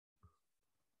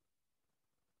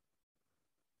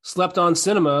Slept On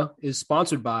Cinema is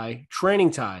sponsored by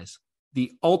Training Ties,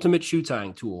 the ultimate shoe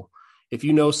tying tool. If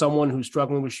you know someone who's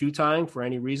struggling with shoe tying for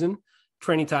any reason,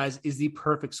 Training Ties is the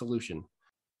perfect solution.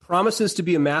 Promises to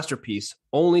be a masterpiece,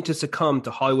 only to succumb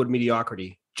to Hollywood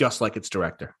mediocrity, just like its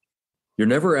director. You're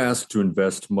never asked to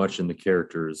invest much in the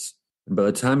characters, and by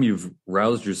the time you've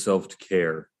roused yourself to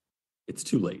care, it's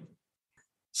too late.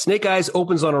 Snake Eyes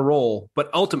opens on a roll, but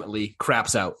ultimately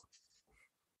craps out.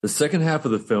 The second half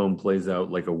of the film plays out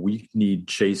like a weak-kneed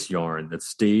chase yarn that's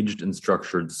staged and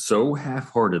structured so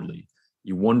half-heartedly,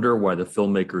 you wonder why the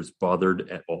filmmakers bothered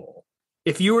at all.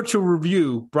 If you were to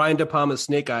review Brian De Palma's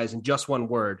Snake Eyes in just one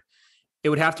word, it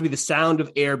would have to be the sound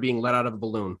of air being let out of a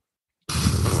balloon.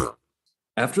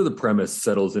 After the premise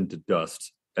settles into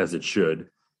dust, as it should,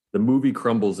 the movie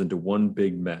crumbles into one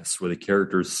big mess where the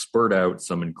characters spurt out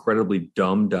some incredibly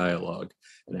dumb dialogue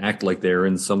and act like they're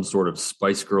in some sort of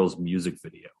Spice Girls music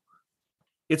video.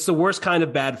 It's the worst kind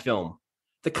of bad film.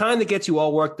 The kind that gets you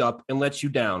all worked up and lets you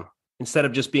down, instead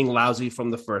of just being lousy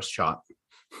from the first shot.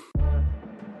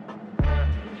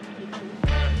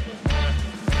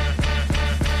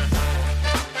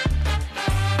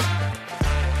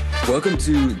 Welcome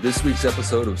to this week's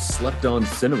episode of Slept On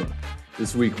Cinema.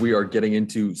 This week we are getting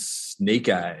into Snake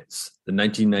Eyes, the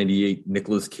 1998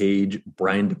 Nicolas Cage,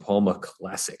 Brian De Palma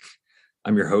classic.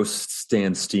 I'm your host,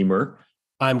 Stan Steamer.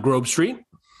 I'm Grove Street.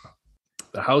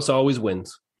 The house always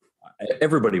wins.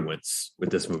 Everybody wins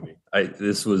with this movie.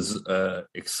 This was an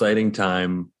exciting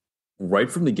time right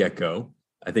from the get-go.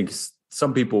 I think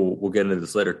some people, will get into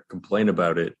this later, complain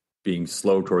about it being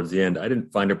slow towards the end. I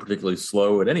didn't find it particularly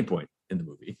slow at any point in the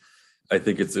movie. I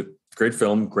think it's a great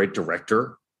film, great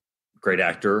director, great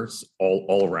actors,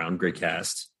 all around, great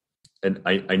cast. And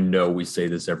I know we say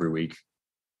this every week,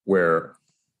 where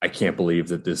I can't believe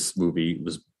that this movie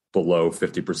was below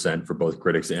 50% for both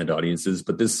critics and audiences.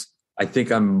 But I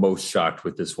think I'm most shocked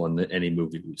with this one than any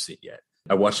movie we've seen yet.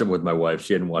 I watched it with my wife.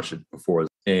 She hadn't watched it before.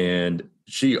 And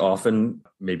she often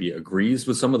maybe agrees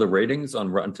with some of the ratings on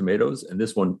Rotten Tomatoes. And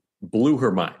this one blew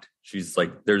her mind. She's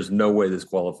like, there's no way this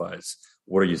qualifies.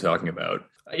 What are you talking about?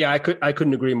 Yeah, I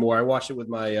couldn't agree more. I watched it with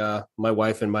my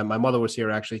wife, and my mother was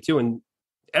here actually too. And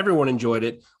everyone enjoyed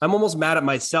it. I'm almost mad at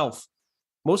myself.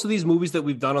 Most of these movies that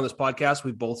we've done on this podcast,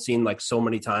 we've both seen like so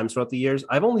many times throughout the years.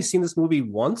 I've only seen this movie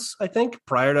once, I think,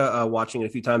 prior to watching it a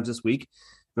few times this week.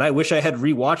 And I wish I had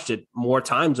rewatched it more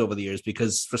times over the years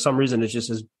because for some reason it just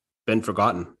has been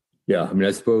forgotten. Yeah, I mean,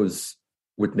 I suppose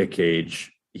with Nick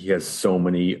Cage, he has so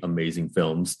many amazing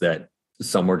films that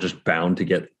some are just bound to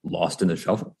get lost in the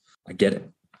shuffle. I get it.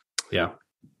 Yeah.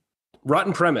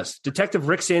 Rotten premise. Detective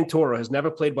Rick Santoro has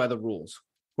never played by the rules.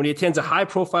 When he attends a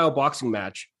high-profile boxing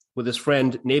match with his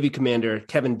friend Navy Commander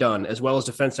Kevin Dunne, as well as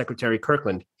Defense Secretary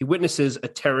Kirkland, he witnesses a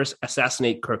terrorist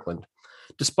assassinate Kirkland.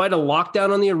 Despite a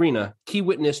lockdown on the arena, key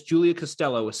witness Julia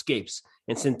Costello escapes,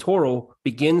 and Santoro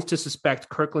begins to suspect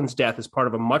Kirkland's death as part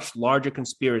of a much larger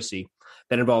conspiracy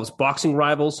that involves boxing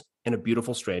rivals and a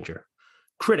beautiful stranger.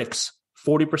 Critics,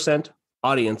 40%,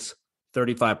 audience,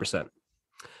 35%.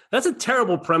 That's a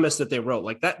terrible premise that they wrote.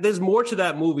 Like that, there's more to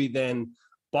that movie than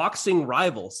boxing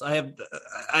rivals.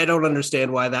 I don't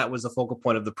understand why that was the focal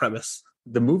point of the premise.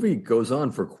 The movie goes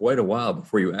on for quite a while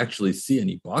before you actually see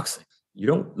any boxing.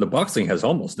 The boxing has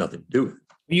almost nothing to do with it.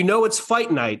 You know it's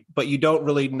fight night, but you don't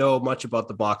really know much about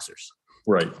the boxers.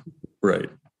 Right.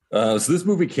 So this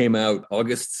movie came out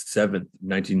August 7th,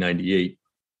 1998,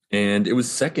 and it was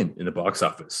second in the box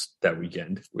office that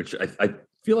weekend, which I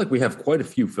feel like we have quite a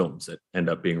few films that end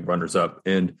up being runners-up.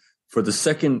 And for the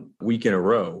second week in a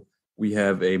row, we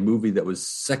have a movie that was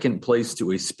second place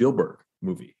to a Spielberg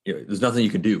movie. There's nothing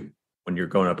you can do when you're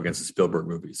going up against a Spielberg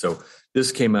movie. So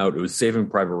this came out, it was Saving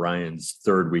Private Ryan's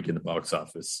third week in the box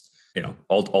office,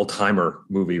 all-timer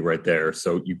movie right there.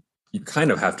 So you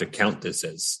kind of have to count this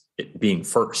as it being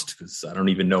first, because I don't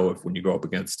even know if when you go up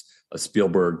against a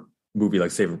Spielberg movie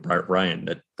like Saving Private Ryan,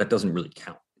 that doesn't really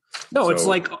count. No, it's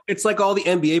like all the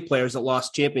NBA players that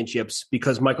lost championships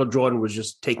because Michael Jordan was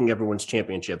just taking everyone's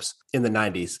championships in the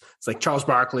 90s. It's like Charles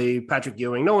Barkley, Patrick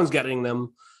Ewing. No one's getting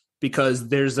them because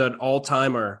there's an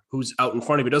all-timer who's out in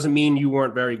front of you. It doesn't mean you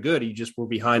weren't very good. You just were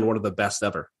behind one of the best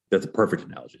ever. That's a perfect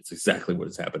analogy. It's exactly what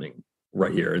is happening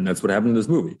right here. And that's what happened in this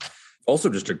movie. Also,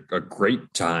 just a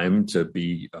great time to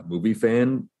be a movie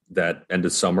fan. That end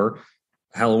of summer.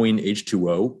 Halloween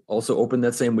H2O also opened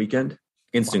that same weekend.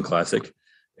 Instant classic.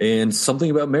 And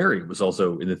Something About Mary was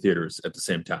also in the theaters at the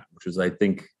same time, which was, I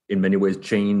think, in many ways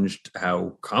changed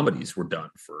how comedies were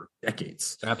done for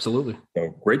decades. Absolutely. So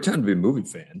great time to be a movie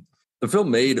fan. The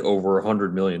film made over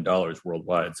 $100 million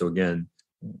worldwide. So again,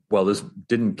 while this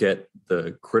didn't get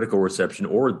the critical reception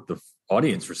or the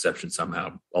audience reception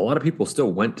somehow. A lot of people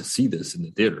still went to see this in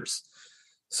the theaters.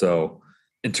 So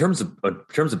in terms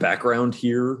of background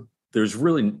here, there's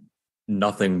really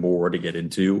nothing more to get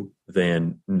into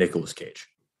than Nicolas Cage.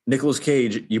 Nicolas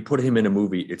Cage, you put him in a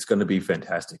movie, it's going to be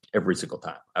fantastic every single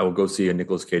time. I will go see a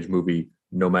Nicolas Cage movie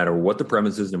no matter what the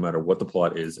premise is, no matter what the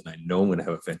plot is, and I know I'm going to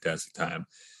have a fantastic time.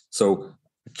 So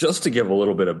just to give a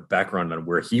little bit of background on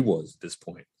where he was at this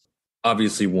point,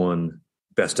 obviously won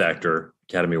Best Actor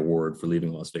Academy Award for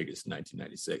Leaving Las Vegas in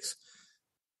 1996.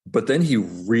 But then he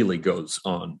really goes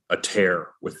on a tear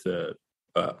with the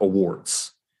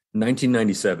awards.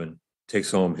 1997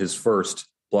 takes home his first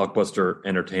Blockbuster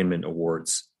Entertainment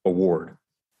Awards award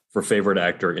for favorite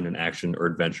actor in an action or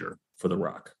adventure for The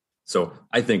Rock. So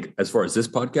I think as far as this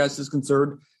podcast is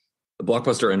concerned, the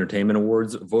Blockbuster Entertainment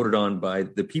Awards, voted on by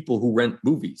the people who rent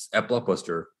movies at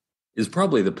Blockbuster, is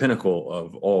probably the pinnacle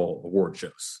of all award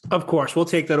shows. Of course, we'll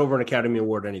take that over an Academy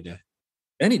Award any day.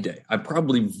 Any day. I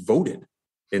probably voted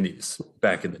in these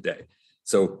back in the day.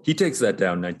 So he takes that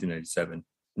down in 1997.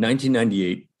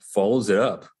 1998 follows it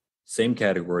up. Same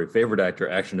category, favorite actor,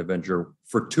 action adventure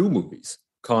for two movies,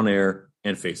 Con Air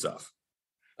and Face Off.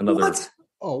 Another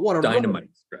what a dynamite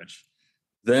stretch.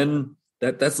 Then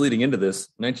that's leading into this.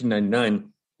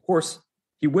 1999, of course,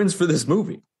 he wins for this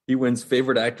movie. He wins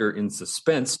favorite actor in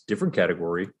suspense, different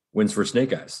category, wins for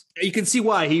Snake Eyes. You can see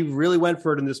why he really went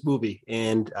for it in this movie.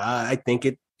 And I think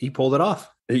he pulled it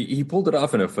off. He pulled it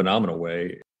off in a phenomenal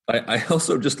way. I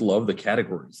also just love the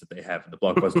categories that they have in the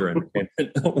Blockbuster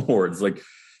Entertainment Awards, like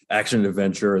action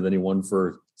adventure. Then he won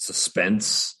for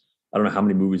suspense. I don't know how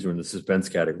many movies were in the suspense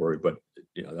category, but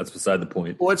that's beside the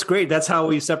point. Well, it's great. That's how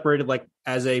we separated, like,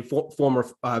 as a former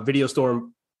video store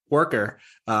worker.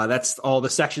 That's all the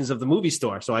sections of the movie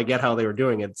store. So I get how they were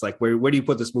doing it. It's like, where do you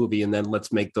put this movie? And then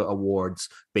let's make the awards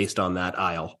based on that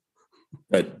aisle.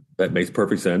 That makes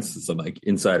perfect sense. It's some like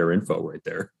insider info right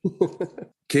there.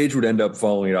 Cage would end up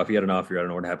following it off. He had an off year. I don't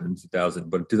know what happened in 2000,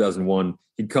 but in 2001,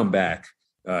 he'd come back.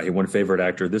 He won favorite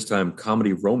actor, this time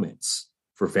comedy romance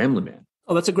for Family Man.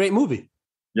 Oh, that's a great movie.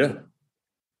 Yeah.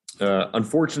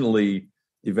 Unfortunately,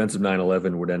 the events of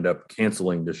 9/11 would end up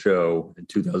canceling the show in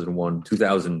 2001.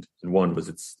 2001 was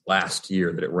its last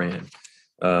year that it ran.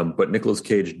 But Nicolas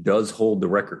Cage does hold the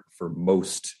record for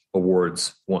most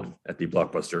awards won at the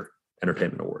Blockbuster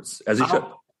Entertainment Awards, as he should.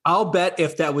 I'll bet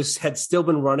if that had still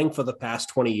been running for the past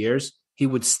 20 years, he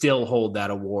would still hold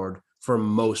that award for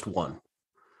most won.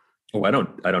 Oh, I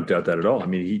don't doubt that at all. I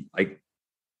mean,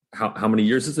 how many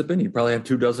years has it been? He'd probably have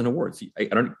 24 awards.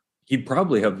 He'd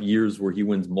probably have years where he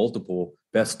wins multiple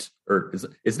best, or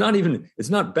it's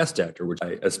not best actor, which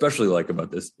I especially like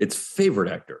about this. It's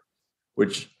favorite actor,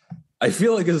 which I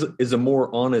feel like is a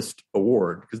more honest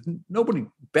award, because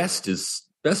best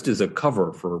is a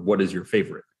cover for what is your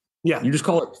favorite. Yeah. You just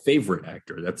call it favorite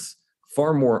actor. That's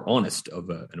far more honest of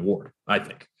an award, I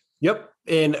think. Yep.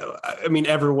 And I mean,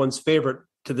 everyone's favorite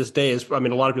to this day is, a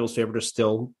lot of people's favorite is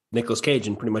still Nicolas Cage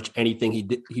in pretty much anything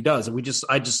he does. And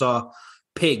I just saw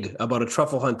Pig, about a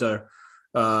truffle hunter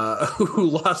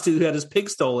who had his pig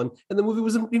stolen. And the movie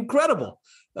was incredible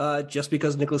just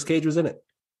because Nicolas Cage was in it.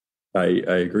 I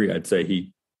agree. I'd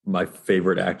say my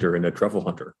favorite actor in a truffle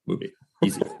hunter movie.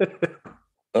 Easy.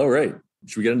 All right.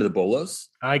 Should we get into the bolos?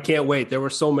 I can't wait. There were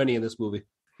so many in this movie.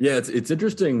 Yeah, it's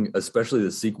interesting, especially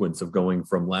the sequence of going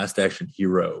from Last Action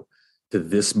Hero to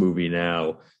this movie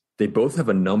now. They both have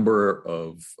a number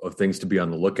of things to be on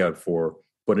the lookout for,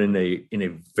 but in a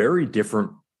very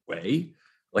different way.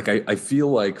 Like I feel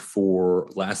like for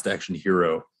Last Action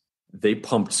Hero, they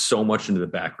pumped so much into the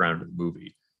background of the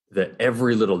movie that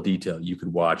every little detail you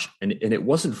could watch, and it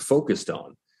wasn't focused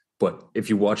on. But if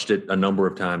you watched it a number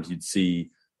of times, you'd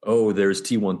see, oh, there's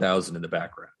T-1000 in the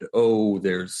background. Oh,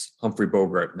 there's Humphrey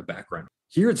Bogart in the background.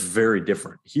 Here, it's very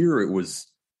different. Here,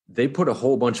 they put a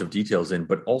whole bunch of details in,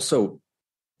 but also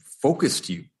focused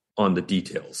you on the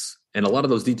details. And a lot of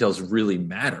those details really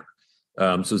matter.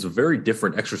 So it's a very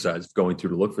different exercise going through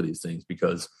to look for these things,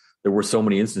 because there were so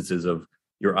many instances of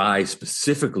your eye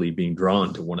specifically being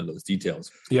drawn to one of those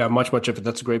details. Yeah, much of it.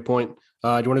 That's a great point. Do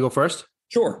you want to go first?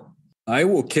 Sure. I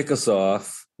will kick us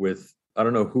off with, I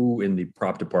don't know who in the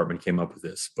prop department came up with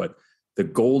this, but the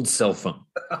gold cell phone.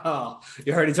 Oh,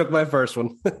 you already took my first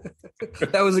one.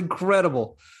 That was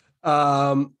incredible.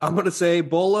 I'm going to say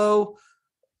Bolo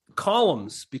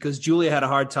columns, because Julia had a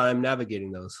hard time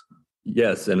navigating those.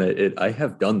 Yes, and I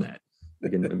have done that.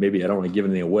 Again, maybe I don't want to give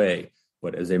anything away,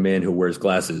 but as a man who wears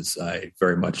glasses, I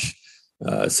very much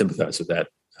sympathize with that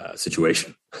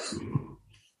situation.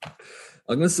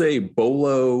 I'm going to say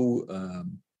Bolo,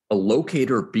 a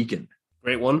locator beacon.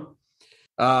 Great one.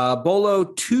 Bolo,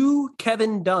 2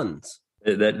 Kevin Dunnes.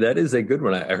 That is a good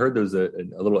one. I heard there was a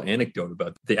little anecdote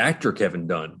about the actor Kevin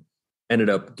Dunne ended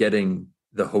up getting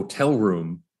the hotel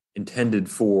room intended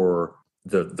for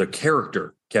the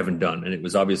character Kevin Dunne, and it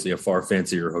was obviously a far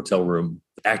fancier hotel room.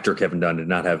 Actor Kevin Dunne did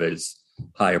not have as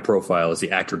high a profile as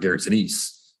the actor Gary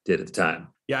Sinise did at the time.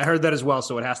 Yeah, I heard that as well,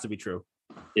 so it has to be true.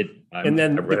 I read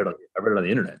it on the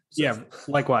internet. So. Yeah,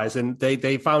 likewise. And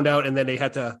they found out, and then they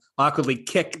had to awkwardly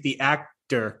kick the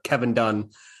actor Kevin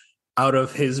Dunne out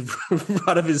of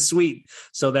his suite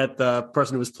so that the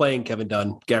person who was playing Kevin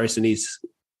Dunne, Gary Sinise,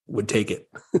 would take it.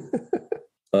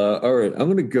 All right, I'm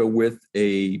going to go with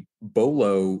a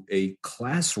Bolo, a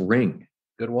class ring.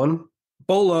 Good one.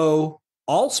 Bolo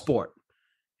All Sport.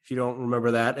 If you don't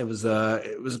remember that, it was a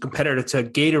competitor to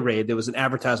Gatorade. There was an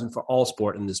advertisement for All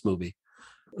Sport in this movie.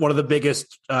 One of the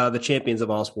biggest, the champions of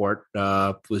All Sport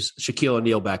was Shaquille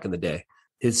O'Neal back in the day.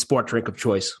 His sport drink of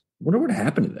choice. I wonder what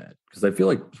happened to that, because I feel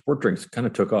like sport drinks kind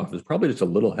of took off. It was probably just a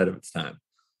little ahead of its time.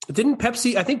 Didn't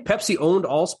Pepsi? I think Pepsi owned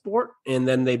All Sport, and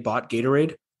then they bought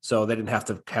Gatorade, so they didn't have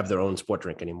to have their own sport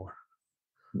drink anymore.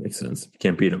 Makes sense. You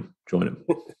can't beat them. Join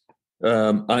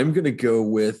them. I'm going to go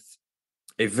with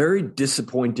a very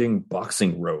disappointing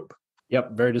boxing robe.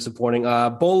 Yep, very disappointing.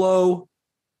 Bolo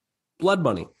Blood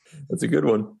Money. That's a good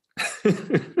one.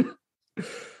 I'm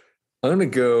going to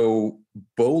go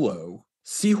Bolo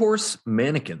Seahorse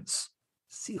Mannequins.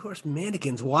 Seahorse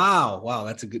Mannequins. Wow.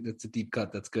 That's a deep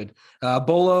cut. That's good.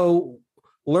 Bolo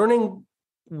learning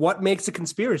what makes a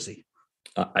conspiracy.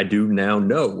 I do now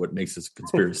know what makes this a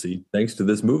conspiracy thanks to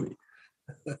this movie.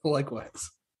 Likewise.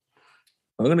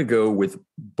 I'm going to go with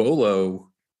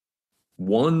Bolo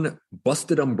One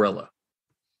Busted Umbrella.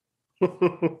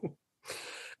 Bolo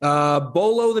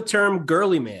the term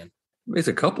girly man. Makes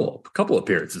a couple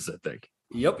appearances, I think.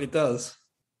 Yep, it does.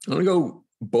 I'm going to go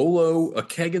Bolo A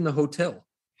Keg in the Hotel.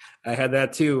 I had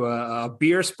that too. A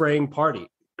beer spraying party.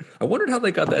 I wondered how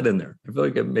they got that in there. I feel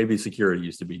like maybe security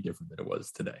used to be different than it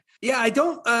was today. Yeah, I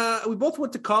don't. We both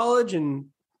went to college and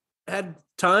had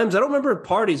times. I don't remember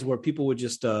parties where people would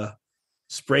just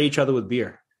spray each other with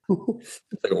beer. It's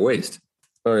like a waste.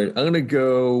 All right, I'm going to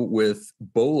go with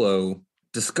Bolo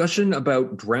Discussion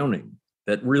about Drowning.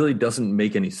 That really doesn't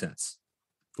make any sense.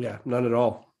 Yeah, none at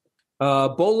all.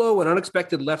 Bolo, an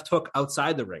unexpected left hook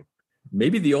outside the ring.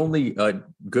 Maybe the only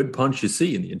good punch you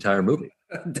see in the entire movie.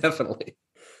 Definitely.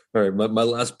 All right, my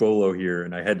last Bolo here,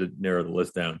 and I had to narrow the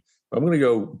list down. I'm going to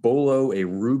go Bolo A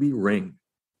Ruby Ring.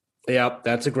 Yeah,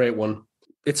 that's a great one.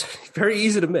 It's very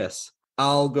easy to miss.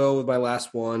 I'll go with my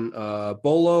last one.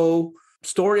 Bolo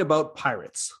Story about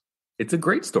Pirates. It's a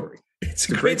great story. It's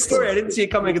a great story. I didn't see it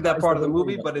coming at that part of the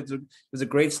movie, but it was a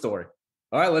great story.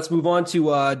 All right, let's move on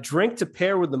to drink to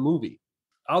pair with the movie.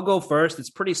 I'll go first. It's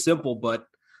pretty simple, but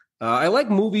I like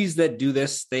movies that do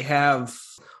this. They have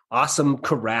awesome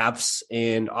carafes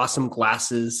and awesome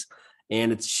glasses,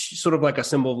 and it's sort of like a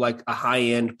symbol of like a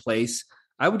high-end place.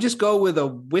 I would just go with a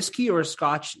whiskey or a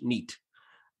scotch neat.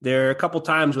 There are a couple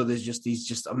times where there's just these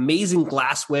just amazing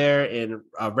glassware and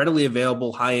readily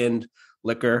available high-end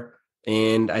liquor.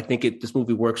 And I think this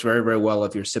movie works very, very well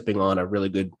if you're sipping on a really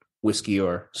good whiskey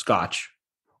or scotch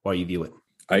while you view it.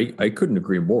 I couldn't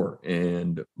agree more.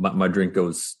 And my drink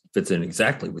fits in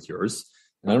exactly with yours.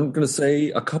 And I'm going to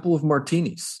say a couple of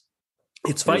martinis.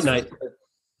 It's fight night.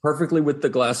 Perfectly with the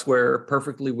glassware,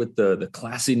 perfectly with the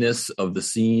classiness of the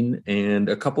scene. And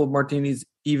a couple of martinis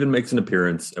even makes an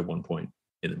appearance at one point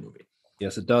in the movie.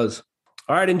 Yes, it does.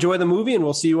 All right, enjoy the movie, and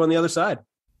we'll see you on the other side.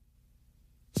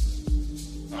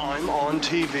 I'm on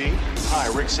TV. Hi,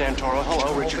 Rick Santoro.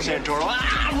 Hello, Richard Santoro.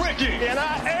 Ricky! And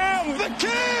I am the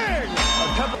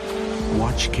king!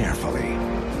 Watch carefully.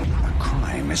 A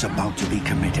crime is about to be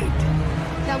committed.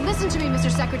 Now listen to me, Mr.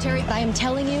 Secretary. I am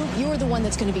telling you, you're the one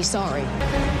that's going to be sorry.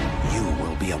 You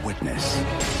will be a witness.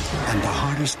 And the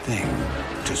hardest thing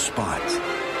to spot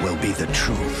will be the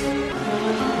truth.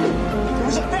 It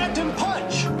was a phantom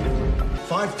punch!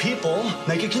 5 people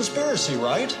make a conspiracy,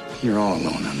 right? You're all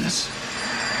alone on this.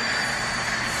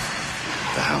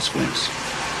 The house wins.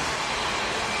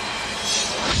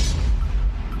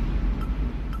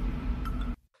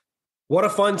 What a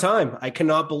fun time. I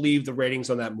cannot believe the ratings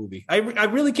on that movie. I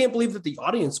really can't believe that the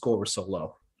audience score was so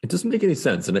low. It doesn't make any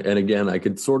sense. And again, I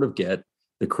could sort of get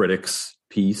the critics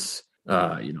piece.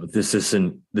 This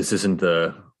isn't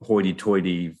the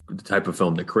hoity-toity type of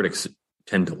film that critics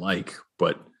tend to like,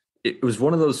 but it was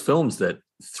one of those films that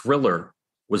thriller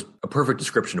was a perfect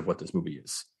description of what this movie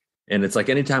is. And it's like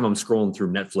anytime I'm scrolling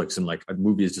through Netflix and like a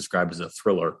movie is described as a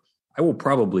thriller, I will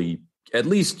probably at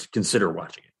least consider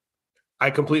watching it. I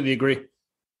completely agree.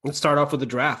 Let's start off with the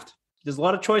draft. There's a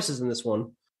lot of choices in this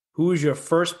one. Who is your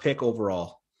first pick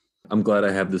overall? I'm glad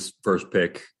I have this first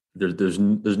pick. There's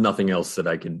nothing else that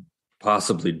I can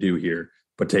possibly do here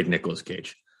but take Nicolas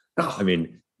Cage. Oh, I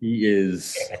mean,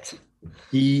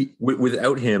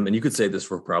 without him, and you could say this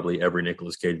for probably every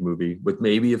Nicolas Cage movie, with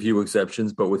maybe a few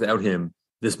exceptions, but without him,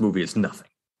 this movie is nothing.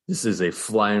 This is a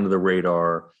fly under the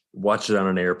radar, watch it on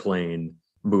an airplane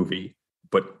movie.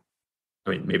 But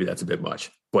I mean, maybe that's a bit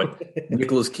much. But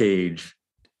Nicolas Cage,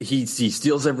 he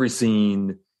steals every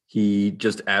scene. He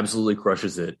just absolutely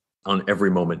crushes it on every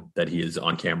moment that he is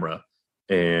on camera.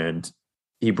 And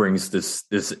he brings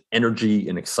this energy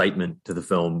and excitement to the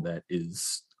film that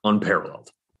is unparalleled.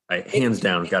 Hands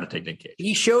down, got to take Nick Cage.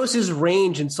 He shows his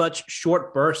range in such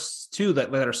short bursts, too,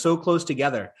 that are so close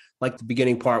together. Like the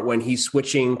beginning part when he's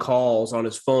switching calls on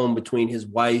his phone between his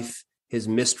wife, his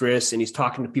mistress, and he's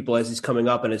talking to people as he's coming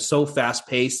up, and it's so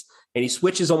fast-paced. And he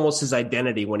switches almost his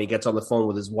identity when he gets on the phone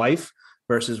with his wife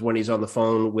versus when he's on the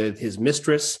phone with his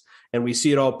mistress. And we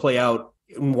see it all play out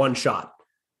in one shot,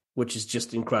 which is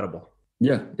just incredible.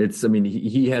 Yeah,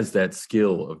 he has that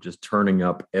skill of just turning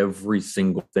up every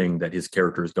single thing that his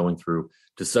character is going through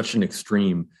to such an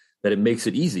extreme that it makes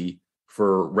it easy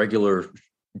for regular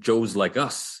Joes like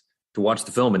us to watch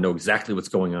the film and know exactly what's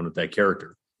going on with that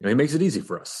character. He makes it easy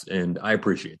for us, and I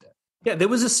appreciate that. Yeah, there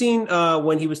was a scene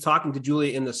when he was talking to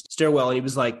Julia in the stairwell, and he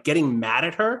was like getting mad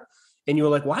at her. And you were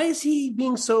like, why is he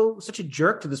being such a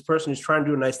jerk to this person who's trying to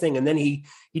do a nice thing? And then he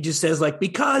just says, like,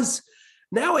 because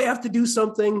now I have to do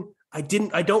something I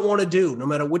don't want to do, no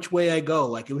matter which way I go.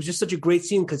 Like, it was just such a great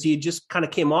scene because he just kind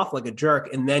of came off like a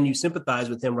jerk. And then you sympathize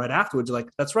with him right afterwards. You're like,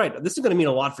 that's right. This is going to mean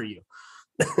a lot for you.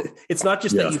 It's not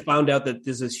just that you found out that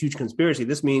there's this huge conspiracy.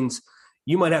 This means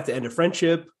you might have to end a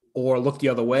friendship or look the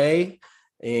other way.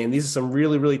 And these are some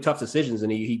really, really tough decisions.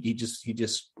 And he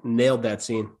just nailed that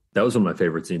scene. That was one of my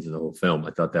favorite scenes in the whole film.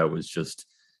 I thought that was just,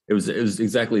 it was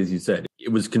exactly as you said. It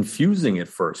was confusing at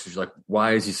first. You're like,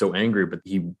 why is he so angry? But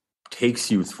he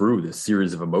takes you through this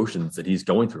series of emotions that he's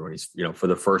going through. And he's, for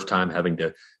the first time having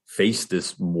to face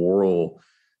this moral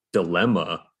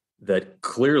dilemma that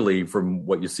clearly from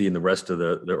what you see in the rest of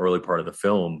the early part of the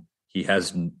film, he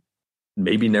has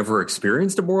maybe never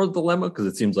experienced a moral dilemma, because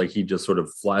it seems like he just sort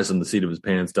of flies in the seat of his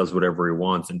pants, does whatever he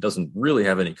wants, and doesn't really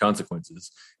have any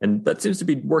consequences. And that seems to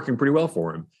be working pretty well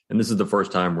for him. And this is the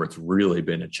first time where it's really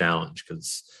been a challenge,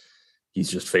 because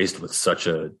he's just faced with such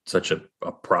a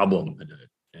problem,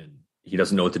 and he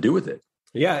doesn't know what to do with it.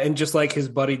 Yeah, and just like his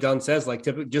buddy Dunne says, like,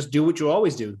 just do what you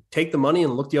always do. Take the money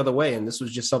and look the other way. And this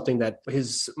was just something that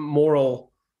his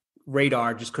moral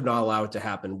radar just could not allow it to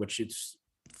happen, which it's,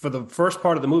 for the first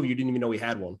part of the movie, you didn't even know he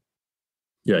had one.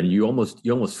 Yeah, and you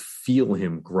almost feel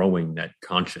him growing that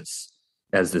conscience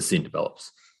as the scene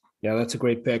develops. Yeah, that's a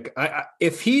great pick.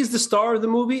 If he's the star of the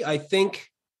movie, I think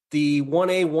the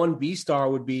 1A, 1B star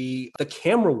would be the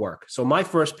camera work. So my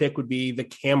first pick would be the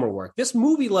camera work. This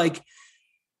movie, like,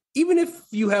 even if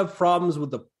you have problems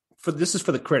with this is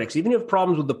for the critics, even if you have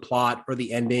problems with the plot or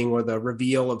the ending or the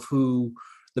reveal of who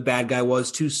the bad guy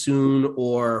was too soon,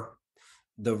 or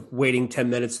the waiting 10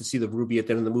 minutes to see the ruby at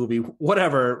the end of the movie,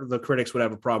 whatever the critics would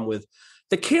have a problem with,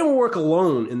 the camera work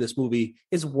alone in this movie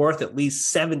is worth at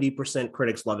least 70%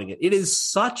 critics loving it. It is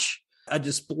such a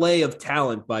display of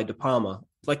talent by De Palma.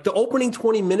 Like the opening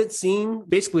 20-minute scene,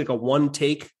 basically like a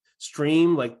one-take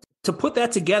stream, like to put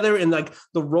that together in like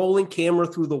the rolling camera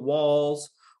through the walls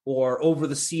or over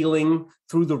the ceiling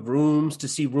through the rooms to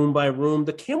see room by room.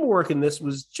 The camera work in this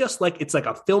was just like, it's like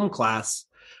a film class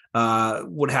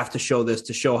would have to show this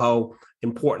to show how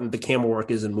important the camera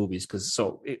work is in movies.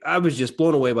 I was just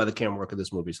blown away by the camera work of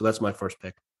this movie. So that's my first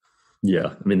pick.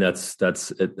 Yeah. I mean, that's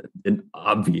an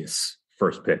obvious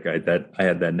first pick. I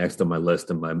had that next on my list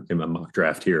in my mock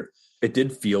draft here. It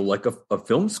did feel like a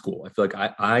film school. I feel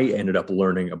like I ended up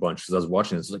learning a bunch because I was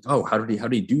watching this. Like, oh, how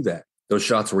did he do that? Those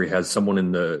shots where he has someone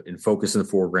in focus in the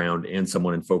foreground and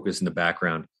someone in focus in the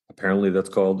background. Apparently that's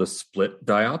called a split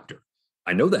diopter.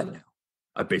 I know that now.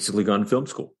 I've basically gone to film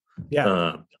school.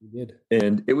 Yeah, you did.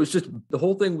 And it was just, the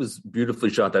whole thing was beautifully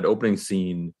shot. That opening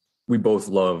scene, we both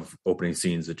love opening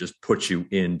scenes that just put you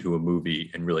into a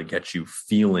movie and really get you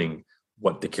feeling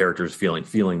what the character is feeling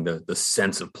the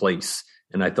sense of place.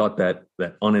 And I thought that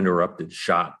uninterrupted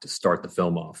shot to start the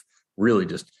film off really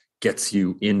just gets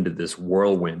you into this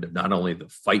whirlwind of not only the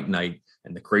fight night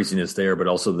and the craziness there, but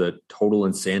also the total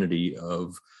insanity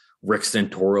of Rick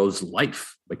Santoro's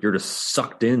life. Like, you're just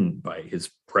sucked in by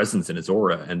his presence and his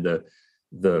aura, and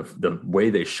the way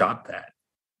they shot that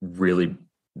really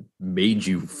made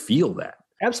you feel that.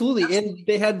 Absolutely. And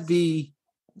they had the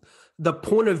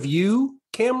point of view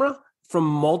camera from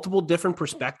multiple different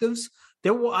perspectives.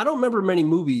 I don't remember many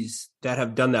movies that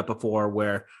have done that before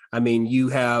where, I mean, you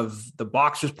have the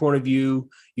boxer's point of view,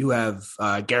 you have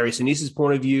Gary Sinise's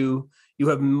point of view, you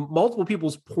have multiple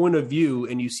people's point of view,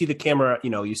 and you see the camera,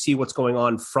 you see what's going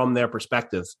on from their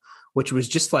perspective, which was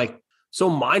just like so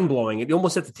mind-blowing. You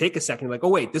almost have to take a second, like, oh,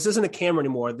 wait, this isn't a camera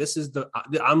anymore. This is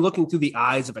I'm looking through the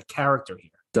eyes of a character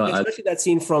here. Especially that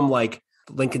scene from like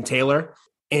Lincoln Taylor,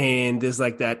 and there's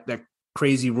like that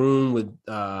crazy room with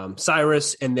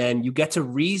Cyrus, and then you get to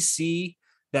re-see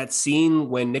that scene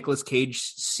when Nicolas Cage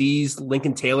sees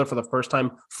Lincoln Taylor for the first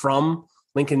time from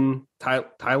Lincoln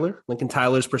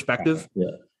Tyler's perspective.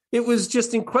 Yeah. It was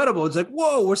just incredible. It's like,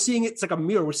 whoa, we're seeing it. It's like a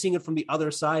mirror. We're seeing it from the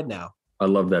other side now. I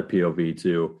love that POV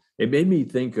too. It made me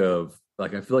think of,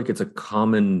 like, I feel like it's a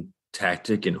common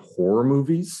tactic in horror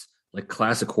movies, like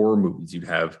classic horror movies. You'd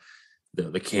have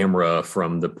the camera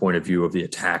from the point of view of the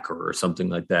attacker or something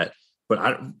like that.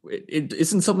 But it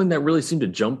isn't something that really seemed to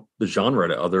jump the genre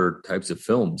to other types of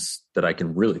films that I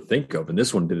can really think of. And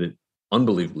this one did it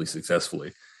unbelievably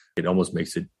successfully. It almost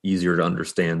makes it easier to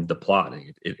understand the plot.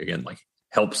 It again, like,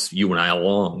 helps you and I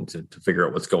along to figure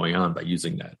out what's going on by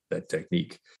using that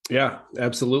technique. Yeah,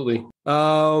 absolutely.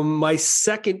 My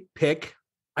second pick,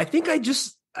 I think I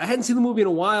hadn't seen the movie in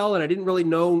a while, and I didn't really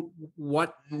know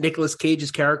what Nicolas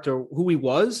Cage's character, who he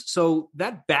was. So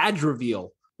that badge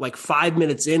reveal, like 5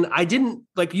 minutes in, I didn't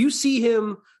like, you see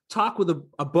him talk with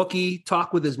a bookie,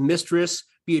 talk with his mistress,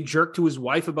 be a jerk to his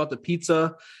wife about the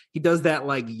pizza. He does that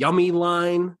like yummy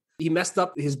line. He messed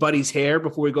up his buddy's hair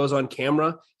before he goes on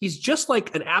camera. He's just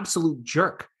like an absolute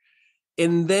jerk.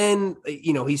 And then,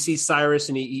 he sees Cyrus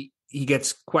and he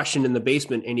gets questioned in the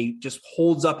basement, and he just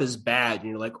holds up his badge, and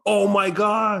you're like, oh my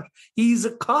God, he's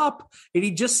a cop. And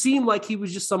he just seemed like he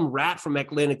was just some rat from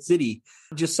Atlantic City,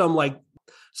 just some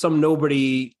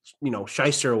nobody,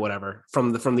 shyster or whatever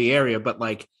from the area. But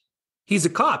like, he's a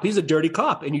cop. He's a dirty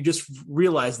cop. And you just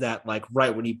realize that, like,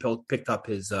 right when he picked up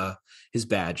his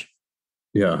badge.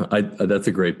 Yeah, that's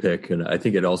a great pick. And I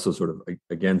think it also sort of,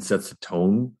 again, sets the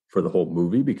tone for the whole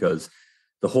movie, because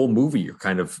the whole movie,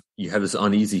 you have this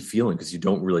uneasy feeling because you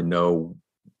don't really know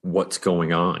what's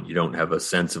going on. You don't have a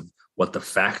sense of what the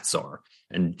facts are.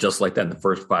 And just like that, in the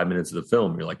first 5 minutes of the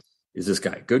film, you're like, is this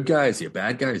guy a good guy? Is he a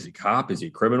bad guy? Is he a cop? Is he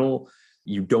a criminal?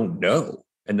 You don't know.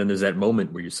 And then there's that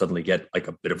moment where you suddenly get like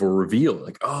a bit of a reveal,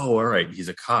 like, oh, all right, he's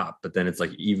a cop. But then it's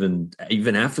like, even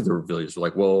after the reveal, you're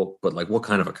like, well, but like, what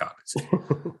kind of a cop is he?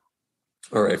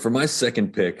 All right, for my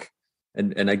second pick,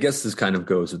 and I guess this kind of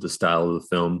goes with the style of the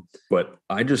film, but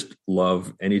I just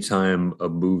love anytime a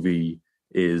movie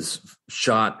is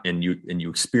shot and you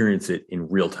experience it in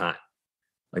real time.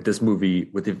 Like this movie,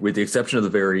 with the exception of the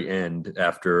very end,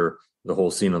 after the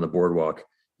whole scene on the boardwalk,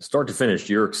 start to finish,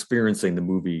 you're experiencing the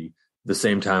movie the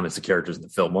same time as the characters in the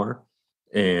film are.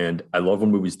 And I love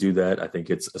when movies do that. I think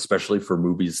it's especially for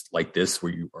movies like this,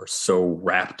 where you are so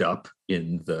wrapped up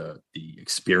in the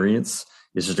experience.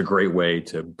 It's just a great way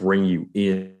to bring you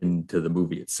into the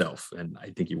movie itself. And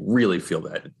I think you really feel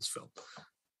that in this film.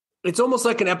 It's almost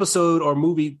like an episode or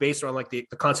movie based on like the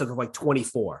concept of like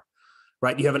 24,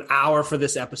 right? You have an hour for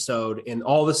this episode, and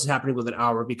all this is happening with an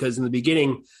hour, because in the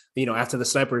beginning, after the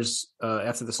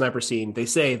sniper scene, they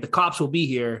say the cops will be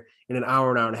here in an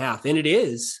hour and a half. And it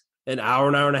is an hour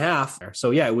and a half.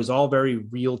 So yeah, it was all very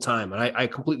real time. And I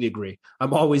completely agree.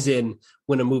 I'm always in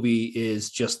when a movie is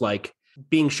just like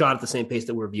being shot at the same pace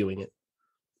that we're viewing it.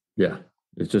 Yeah.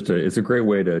 It's a great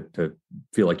way to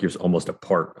feel like you're almost a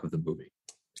part of the movie.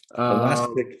 The last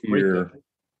pick here,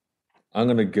 I'm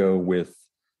going to go with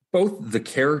both the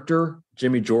character,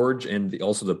 Jimmy George, and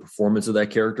also the performance of that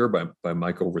character by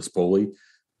Michael Rispoli.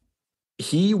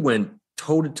 He went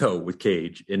toe-to-toe with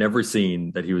Cage in every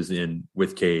scene that he was in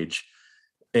with Cage.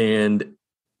 And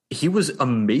he was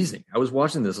amazing. I was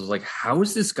watching this. I was like, how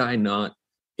is this guy not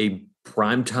a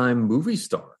primetime movie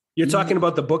star? You're talking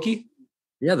about the bookie?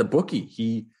 Yeah, the bookie.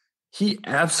 He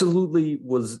absolutely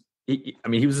was. He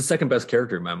was the second best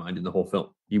character in my mind in the whole film.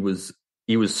 He was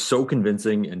so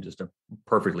convincing and just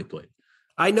perfectly played.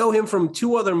 I know him from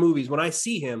two other movies. When I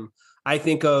see him, I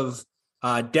think of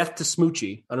Death to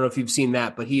Smoochie. I don't know if you've seen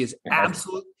that, but he is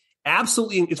absolutely.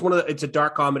 It's a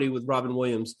dark comedy with Robin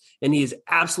Williams, and he is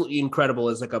absolutely incredible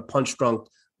as like a punch drunk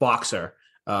boxer.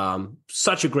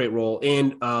 Such a great role.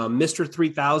 And Mr.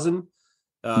 3000,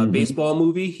 baseball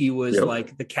movie. He was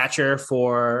like the catcher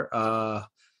for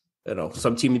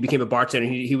some team. He became a bartender.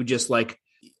 He would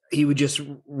just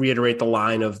reiterate the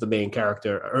line of the main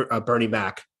character, Bernie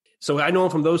Mac. So I know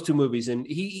him from those two movies, and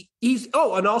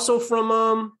and also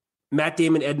from Matt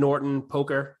Damon, Ed Norton,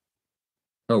 Poker.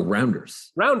 Oh,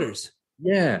 Rounders.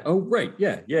 Yeah. Oh, right.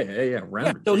 Yeah.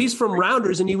 Rounders. Yeah, so he's from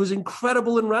Rounders, and he was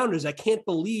incredible in Rounders. I can't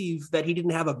believe that he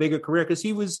didn't have a bigger career because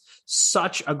he was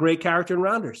such a great character in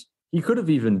Rounders. He could have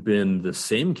even been the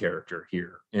same character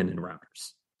here and in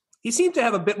Rounders. He seemed to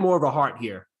have a bit more of a heart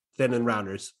here than in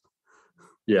Rounders.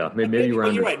 Yeah, maybe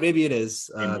Rounders. You're right. Maybe it is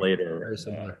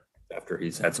later after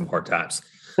he's had some hard times.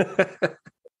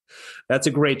 That's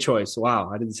a great choice.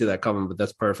 Wow, I didn't see that coming, but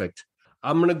that's perfect.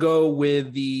 I'm gonna go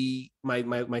with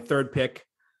my third pick,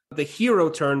 the hero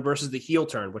turn versus the heel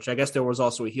turn, which I guess there was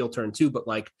also a heel turn too. But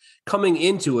like coming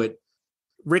into it,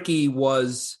 Ricky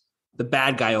was the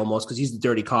bad guy almost because he's the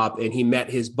dirty cop, and he met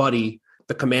his buddy,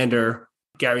 the commander,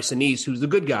 Gary Sinise, who's the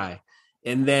good guy.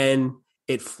 And then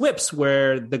it flips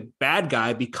where the bad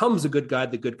guy becomes the good guy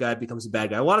becomes the bad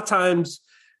guy. A lot of times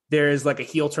there's like a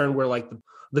heel turn where like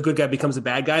the good guy becomes the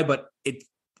bad guy, but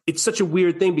it's such a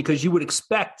weird thing because you would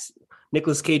expect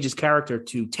Nicolas Cage's character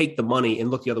to take the money and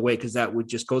look the other way because that would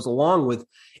just goes along with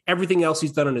everything else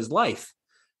he's done in his life.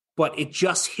 But it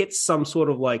just hits some sort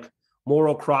of like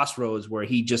moral crossroads where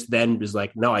he just then is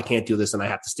like, no, I can't do this, and I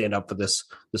have to stand up for this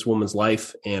woman's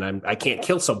life, and I can't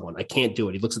kill someone. I can't do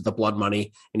it. He looks at the blood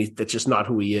money, and that's just not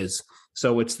who he is.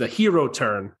 So it's the hero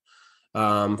turn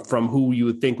from who you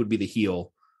would think would be the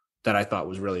heel that I thought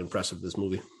was really impressive in this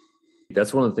movie.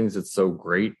 That's one of the things that's so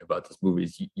great about this movie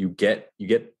is you get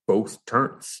both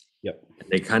turns. Yep. And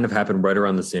they kind of happen right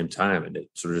around the same time, and it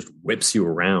sort of just whips you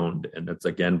around, and that's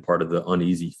again part of the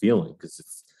uneasy feeling because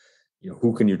it's,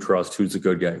 who can you trust? Who's the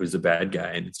good guy? Who's the bad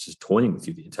guy? And it's just toying with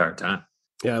you the entire time.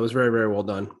 Yeah, it was very, very well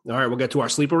done. All right, we'll get to our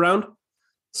sleeper round.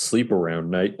 Sleeper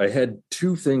round. I had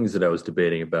two things that I was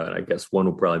debating about. I guess one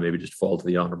will probably maybe just fall to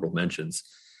the honorable mentions.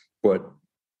 But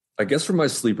I guess for my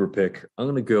sleeper pick, I'm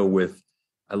going to go with,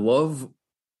 I love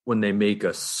when they make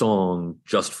a song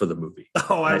just for the movie.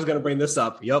 Oh, I was going to bring this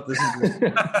up. Yep, this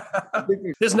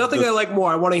is There's nothing I like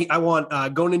more. I want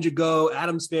Go Ninja Go,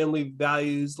 Addams Family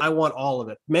Values. I want all of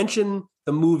it. Mention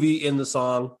the movie in the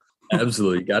song.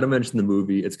 Absolutely. Got to mention the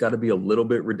movie. It's got to be a little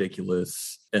bit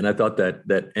ridiculous. And I thought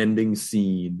that ending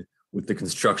scene with the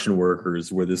construction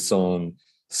workers where this song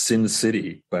Sin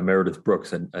City by Meredith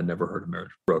Brooks. I never heard of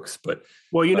Meredith Brooks, but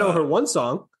her one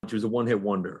song. She was a one-hit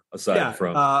wonder aside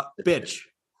from Bitch.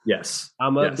 Yes.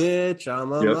 I'm a bitch.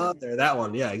 I'm a mother. That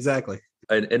one. Yeah, exactly.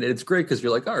 And it's great because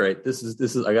you're like, all right, this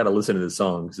is I got to listen to this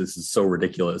song because this is so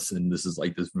ridiculous. And this is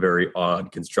like this very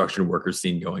odd construction worker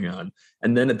scene going on.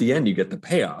 And then at the end, you get the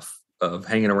payoff of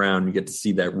hanging around. You get to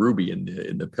see that ruby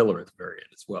in the pillar at the very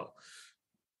end as well.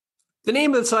 The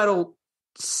name of the title,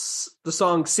 the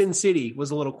song Sin City, was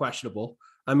a little questionable.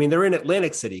 I mean, they're in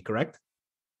Atlantic City, correct?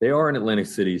 They are in Atlantic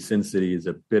City. Sin City is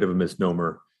a bit of a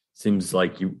misnomer. Seems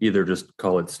like you either just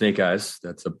call it Snake Eyes.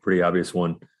 That's a pretty obvious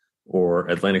one. Or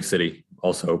Atlantic City,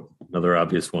 also another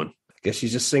obvious one. I guess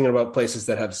she's just singing about places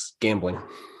that have gambling.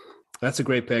 That's a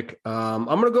great pick. I'm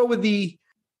going to go with the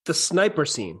sniper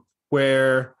scene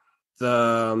where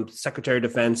the Secretary of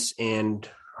Defense and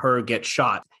her get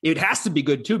shot. It has to be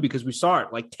good, too, because we saw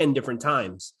it like 10 different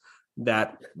times.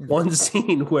 That one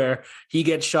scene where he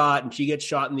gets shot and she gets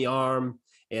shot in the arm,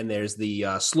 and there's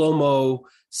the slow-mo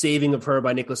saving of her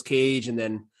by Nicolas Cage, and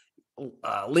then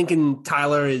Lincoln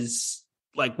Tyler is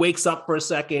like wakes up for a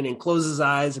second and closes his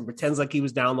eyes and pretends like he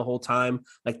was down the whole time.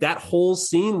 Like that whole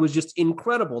scene was just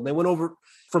incredible. They went over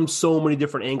from so many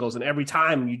different angles, and every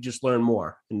time you just learn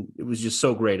more, and it was just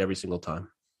so great every single time.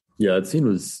 Yeah, that scene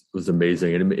was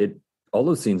amazing, and it all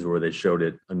those scenes where they showed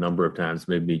it a number of times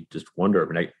made me just wonder.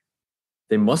 I mean,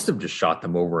 they must have just shot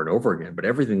them over and over again, but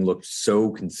everything looked so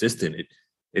consistent.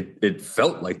 It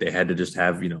felt like they had to just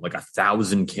have, like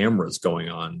 1,000 cameras going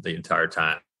on the entire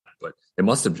time, but they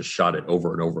must have just shot it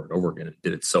over and over and over again. It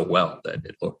did it so well that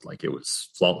it looked like it was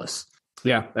flawless.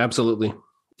 Yeah, absolutely.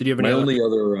 Did you have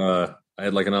any I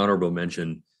had like an honorable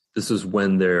mention. This is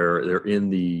when they're in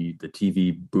the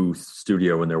TV booth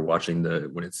studio when they're watching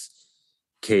when it's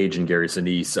Cage and Gary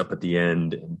Sinise up at the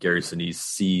end, and Gary Sinise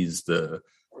sees the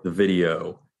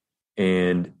video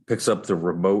and picks up the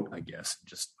remote, I guess,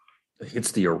 just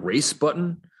hits the erase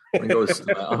button. My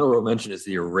honorable mention is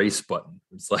the erase button.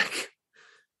 It's like,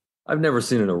 I've never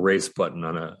seen an erase button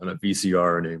on a VCR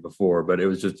or anything before, but it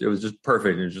was just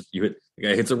perfect. And it's just, the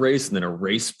guy hits erase and then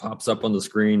erase pops up on the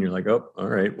screen. You're like, oh, all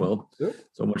right, well,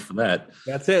 so much for that.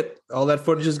 That's it. All that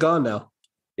footage is gone now.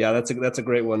 Yeah, that's a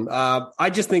great one. I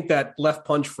just think that left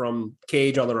punch from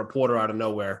Cage on the reporter out of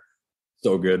nowhere.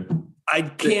 So good. I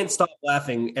can't stop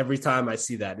laughing every time I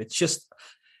see that. It's just,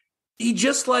 he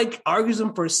just like argues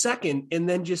him for a second and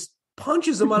then just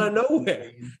punches him out of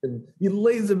nowhere. He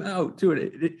lays him out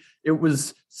too. It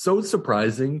was so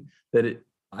surprising that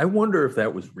I wonder if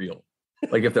that was real.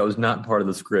 Like if that was not part of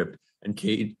the script, And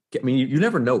Cage, I mean, you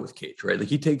never know with Cage, right? Like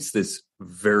he takes this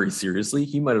very seriously.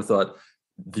 He might have thought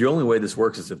the only way this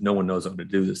works is if no one knows how to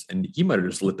do this. And he might have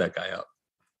just lit that guy up.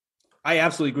 I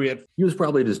absolutely agree. He was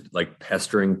probably just like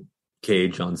pestering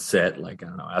Cage on set, like, I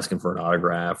don't know, asking for an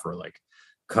autograph or like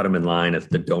cut him in line at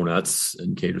the donuts.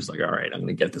 And Cage was like, all right, I'm going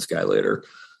to get this guy later.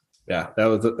 Yeah, that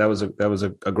was a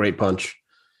great punch.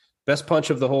 Best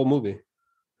punch of the whole movie.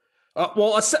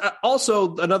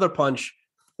 Also another punch.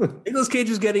 Nicolas Cage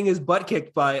was getting his butt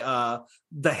kicked by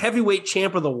the heavyweight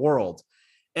champ of the world.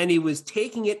 And he was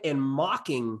taking it and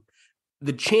mocking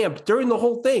the champ during the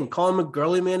whole thing, calling him a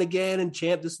girly man again, and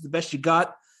champ, this is the best you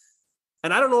got.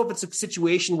 And I don't know if it's a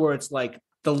situation where it's like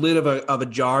the lid of a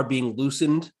jar being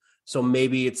loosened. So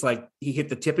maybe it's like he hit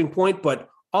the tipping point, but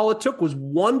all it took was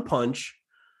one punch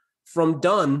from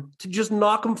Dunne to just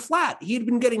knock him flat. He had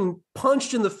been getting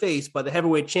punched in the face by the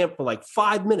heavyweight champ for like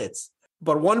 5 minutes,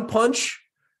 but one punch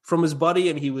from his buddy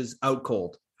and he was out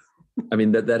cold. I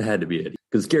mean, that had to be it,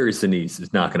 because Gary Sinise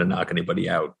is not going to knock anybody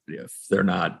out if they're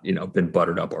not, been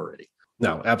buttered up already.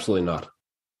 No, absolutely not.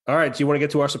 All right. Do you want to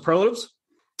get to our superlatives?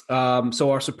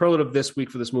 So our superlative this week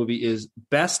for this movie is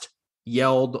best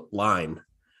yelled line,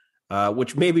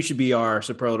 which maybe should be our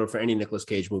superlative for any Nicolas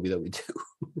Cage movie that we do.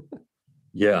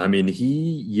 Yeah. I mean,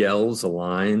 he yells a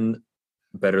line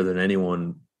better than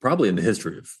anyone probably in the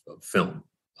history of film.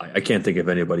 I can't think of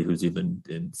anybody who's even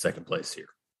in second place here.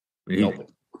 I mean,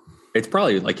 it's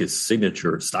probably like his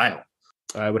signature style.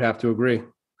 I would have to agree.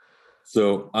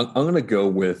 So I'm going to go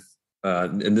with,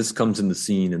 and this comes in the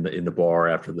scene in the bar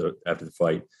after the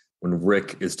fight, when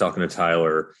Rick is talking to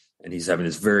Tyler and he's having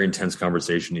this very intense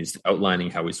conversation. He's outlining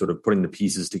how he's sort of putting the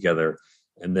pieces together,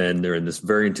 and then they're in this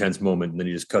very intense moment, and then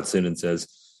he just cuts in and says,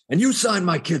 "And you signed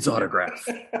my kid's autograph."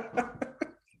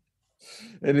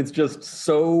 And it's just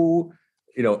so,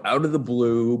 out of the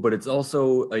blue, but it's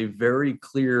also a very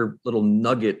clear little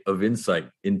nugget of insight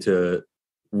into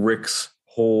Rick's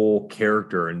whole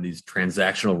character and these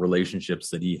transactional relationships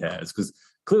that he has. Because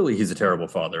clearly he's a terrible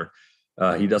father.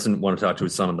 He doesn't want to talk to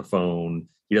his son on the phone.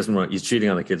 He's cheating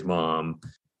on the kid's mom,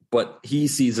 but he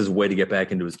sees his way to get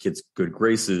back into his kid's good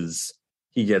graces.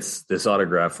 He gets this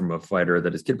autograph from a fighter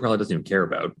that his kid probably doesn't even care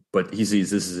about, but he sees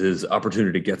this is his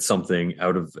opportunity to get something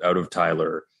out of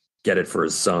Tyler, get it for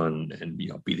his son, and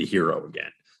be the hero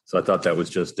again. So I thought that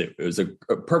was it was a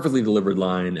perfectly delivered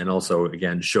line, and also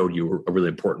again showed you a really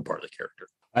important part of the character.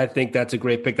 I think that's a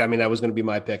great pick. I mean, that was going to be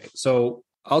my pick. So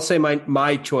I'll say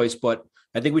my choice, but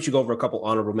I think we should go over a couple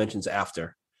honorable mentions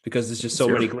after, because there's just so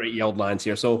many great yelled lines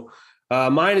here. So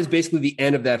mine is basically the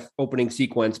end of that opening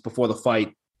sequence before the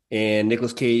fight. And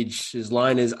Nicolas Cage's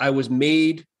line is, "I was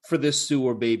made for this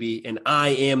sewer, baby, and I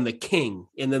am the king."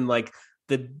 And then like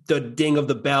the ding of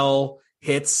the bell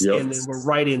hits, and then we're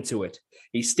right into it.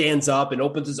 He stands up and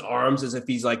opens his arms as if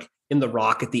he's like in The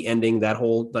Rock at the ending, that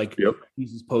whole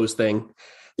Jesus pose thing.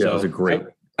 Yeah, so it was a great.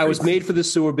 I was made for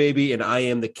this sewer, baby, and I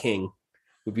am the king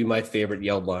would be my favorite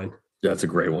yelled line. Yeah, that's a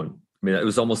great one. I mean, it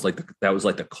was almost like that was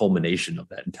like the culmination of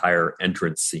that entire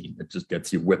entrance scene. It just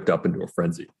gets you whipped up into a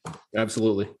frenzy.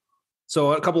 Absolutely.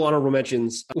 So a couple honorable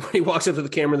mentions. When he walks up to the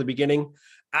camera in the beginning,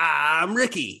 "I'm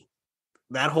Ricky."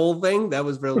 That whole thing, that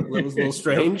was a little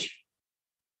strange.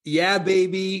 "Yeah,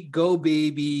 baby, go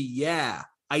baby, yeah."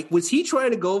 Was he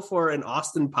trying to go for an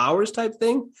Austin Powers type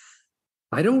thing?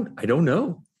 I don't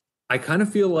know. I kind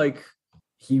of feel like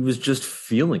he was just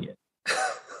feeling it.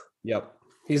 Yep.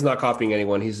 He's not copying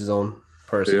anyone. He's his own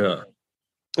person. Yeah.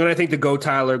 And I think the "Go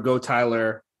Tyler, go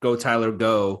Tyler, go Tyler,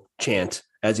 go" chant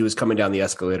as he was coming down the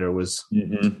escalator was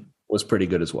pretty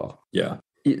good as well. Yeah.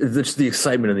 Just the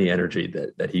excitement and the energy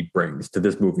that he brings to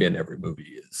this movie and every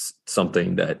movie is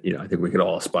something that, I think we could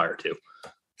all aspire to.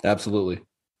 Absolutely.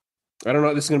 I don't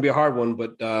know. This is going to be a hard one,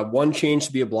 but one change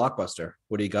to be a blockbuster.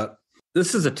 What do you got?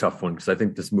 This is a tough one because I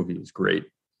think this movie was great,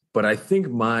 but I think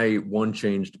my one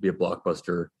change to be a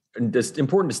blockbuster, and this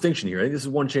important distinction here, I think this is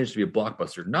one change to be a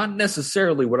blockbuster, not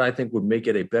necessarily what I think would make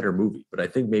it a better movie, but I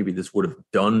think maybe this would have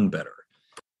done better,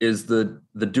 is the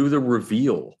do the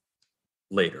reveal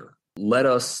later. Let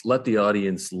the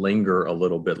audience linger a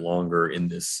little bit longer in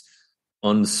this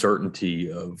uncertainty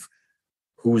of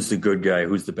who's the good guy,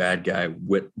 who's the bad guy,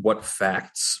 what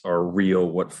facts are real,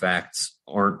 what facts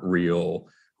aren't real,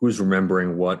 who's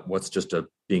remembering what's just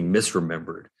being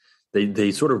misremembered.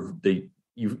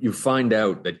 You find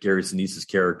out that Gary Sinise's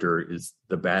character is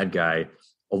the bad guy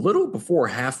a little before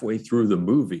halfway through the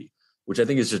movie, which I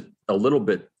think is just a little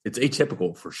bit, it's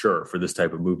atypical for sure for this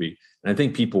type of movie. And I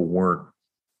think people weren't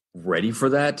ready for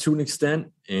that to an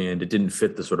extent, and it didn't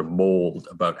fit the sort of mold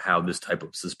about how this type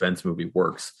of suspense movie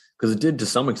works, because it did to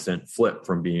some extent flip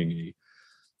from being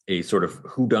a sort of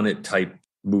whodunit type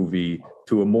movie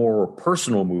to a more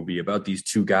personal movie about these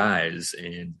two guys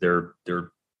and their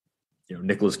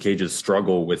Nicolas Cage's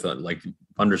struggle with like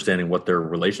understanding what their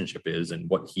relationship is and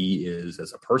what he is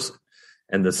as a person.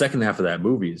 And the second half of that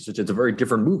movie it's a very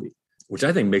different movie, which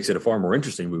I think makes it a far more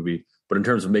interesting movie. But in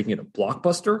terms of making it a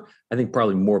blockbuster, I think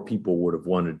probably more people would have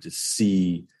wanted to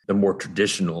see the more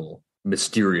traditional,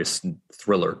 mysterious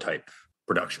thriller type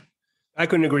production. I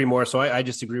couldn't agree more. So I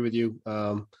just agree with you.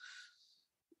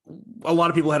 A lot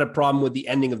of people had a problem with the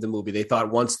ending of the movie. They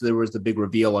thought once there was the big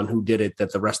reveal on who did it,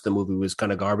 that the rest of the movie was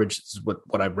kind of garbage. This is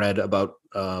what I've read about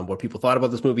what people thought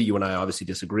about this movie. You and I obviously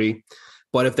disagree.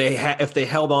 But if they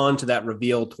held on to that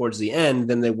reveal towards the end,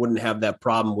 then they wouldn't have that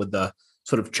problem with the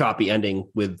sort of choppy ending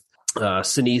with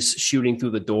Sinise shooting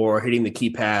through the door, hitting the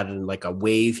keypad, and like a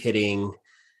wave hitting,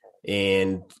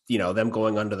 and them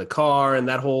going under the car and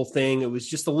that whole thing. It was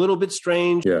just a little bit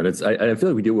strange. Yeah, and I feel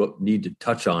like we do need to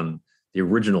touch on the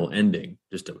original ending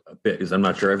just a bit, because I'm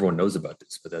not sure everyone knows about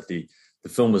this, but that the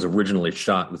film was originally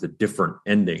shot with a different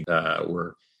ending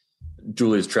where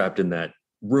Julia's trapped in that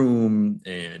room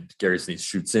and Gary Sinise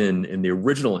shoots in the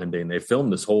original ending. They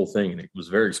filmed this whole thing and it was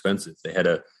very expensive. They had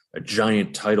a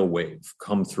giant tidal wave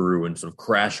come through and sort of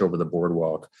crash over the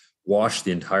boardwalk, wash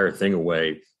the entire thing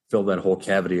away, fill that whole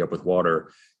cavity up with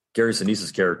water. Gary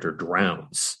Sinise's character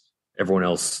drowns. Everyone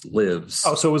else lives.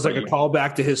 Oh, so it was like a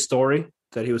callback to his story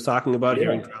that he was talking about,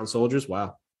 hearing drowned soldiers.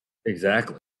 Wow.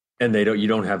 Exactly. And you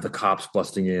don't have the cops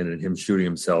busting in and him shooting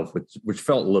himself, which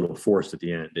felt a little forced at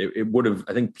the end. It would have,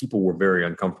 I think people were very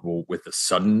uncomfortable with the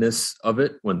suddenness of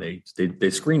it when they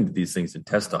screened these things in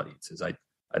test audiences. I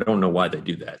don't know why they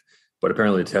do that, but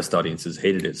apparently the test audiences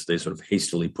hated it. So they sort of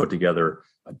hastily put together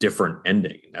a different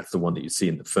ending. And that's the one that you see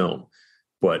in the film.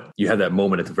 But you had that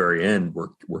moment at the very end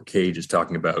where Cage is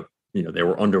talking about, they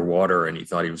were underwater and he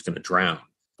thought he was going to drown,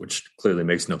 which clearly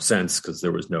makes no sense because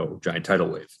there was no giant tidal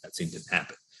wave. That scene didn't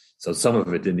happen. So some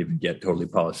of it didn't even get totally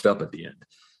polished up at the end.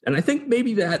 And I think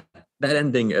maybe that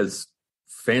ending, as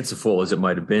fanciful as it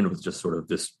might have been with just sort of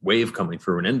this wave coming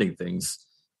through and ending things,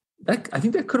 I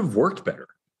think that could have worked better.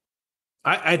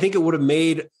 I think it would have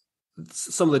made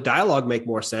some of the dialogue make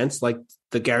more sense, like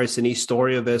the Gary Sinise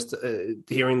story of this,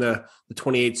 hearing the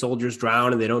 28 soldiers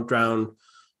drown and they don't drown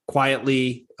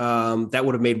quietly. That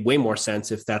would have made way more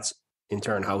sense if that's in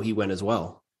turn how he went as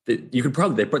well. You could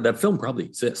probably, that film probably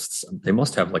exists. They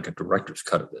must have like a director's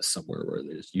cut of this somewhere where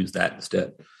they just use that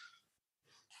instead.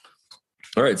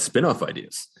 All right, spin-off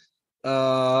ideas.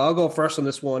 I'll go first on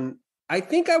this one. I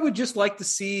think I would just like to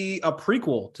see a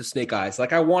prequel to Snake Eyes.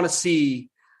 Like I want to see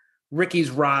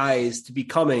Ricky's rise to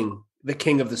becoming the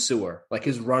king of the sewer, like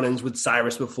his run-ins with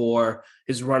Cyrus before,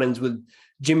 his run-ins with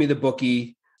Jimmy the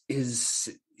Bookie,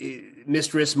 his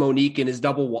mistress Monique and his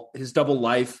double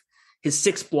life, his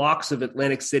 6 blocks of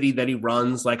Atlantic City that he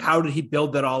runs. Like, how did he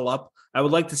build that all up? I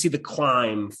would like to see the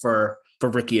climb for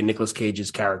Ricky and Nicolas Cage's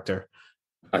character.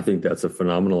 I think that's a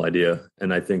phenomenal idea.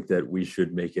 And I think that we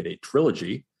should make it a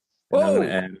trilogy. And I'm going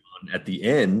to add on at the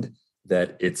end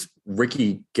that it's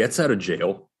Ricky gets out of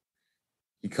jail.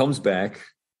 He comes back,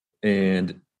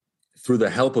 and through the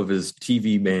help of his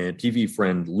TV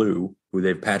friend Lou, who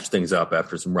they've patched things up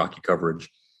after some rocky coverage,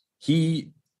 he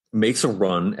makes a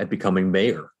run at becoming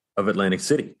mayor of Atlantic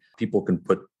City. People can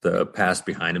put the past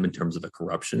behind him in terms of the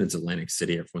corruption. It's Atlantic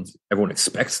City. Everyone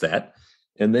expects that.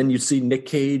 And then you see Nick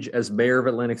Cage as mayor of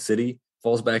Atlantic City,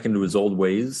 falls back into his old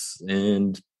ways,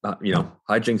 and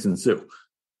hijinks ensue.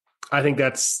 I think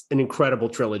that's an incredible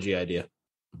trilogy idea.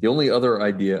 The only other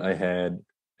idea I had,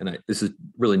 and this is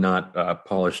really not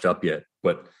polished up yet,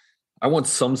 but I want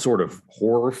some sort of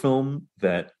horror film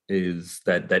that is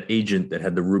that agent that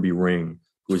had the ruby ring,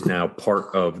 who is now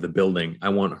part of the building. I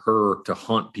want her to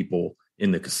haunt people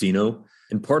in the casino.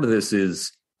 And part of this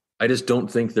is I just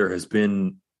don't think there has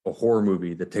been a horror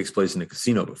movie that takes place in a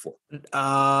casino before.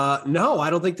 No, I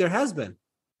don't think there has been.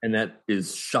 And that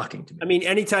is shocking to me. I mean,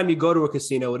 anytime you go to a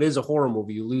casino, it is a horror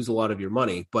movie. You lose a lot of your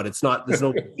money, but it's not, there's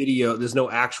no video, there's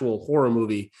no actual horror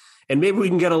movie. And maybe we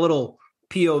can get a little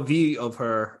POV of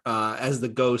her as the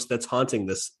ghost that's haunting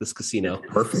this casino.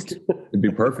 Perfect. It'd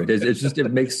be perfect. It's just,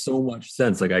 it makes so much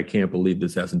sense. Like, I can't believe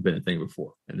this hasn't been a thing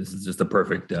before. And this is just a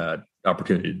perfect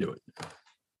opportunity to do it.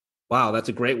 Wow, that's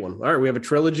a great one. All right, we have a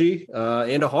trilogy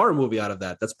and a horror movie out of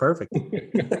that. That's perfect.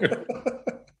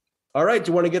 All right,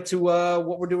 do you want to get to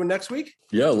what we're doing next week?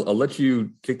 Yeah, I'll let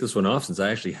you kick this one off since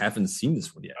I actually haven't seen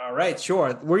this one yet. All right,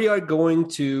 sure. We are going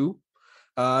to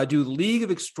do League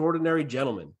of Extraordinary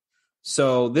Gentlemen.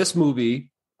 So this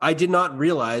movie, I did not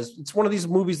realize, it's one of these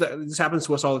movies that this happens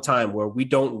to us all the time where we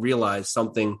don't realize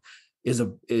something is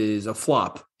a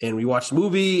flop. And we watch the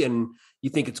movie and you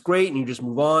think it's great and you just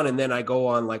move on. And then I go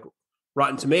on like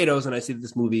Rotten Tomatoes, and I see that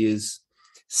this movie is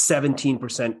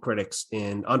 17% critics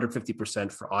and under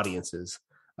 50% for audiences.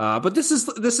 But this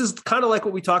is kind of like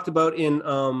what we talked about in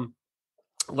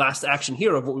Last Action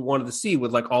Hero, of what we wanted to see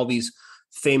with like all these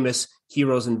famous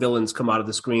heroes and villains come out of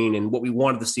the screen. And what we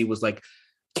wanted to see was like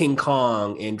King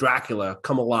Kong and Dracula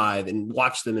come alive and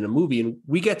watch them in a movie. And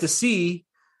we get to see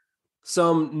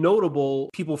some notable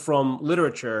people from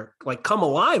literature like come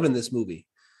alive in this movie.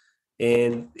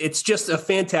 And it's just a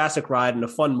fantastic ride and a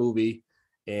fun movie.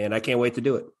 And I can't wait to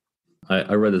do it.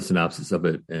 I read the synopsis of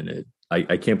it, and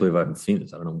I can't believe I haven't seen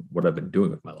this. I don't know what I've been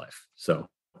doing with my life. So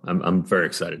I'm very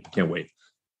excited. Can't wait.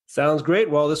 Sounds great.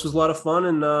 Well, this was a lot of fun,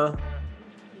 and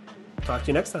talk to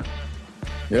you next time.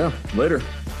 Yeah, later.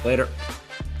 Later.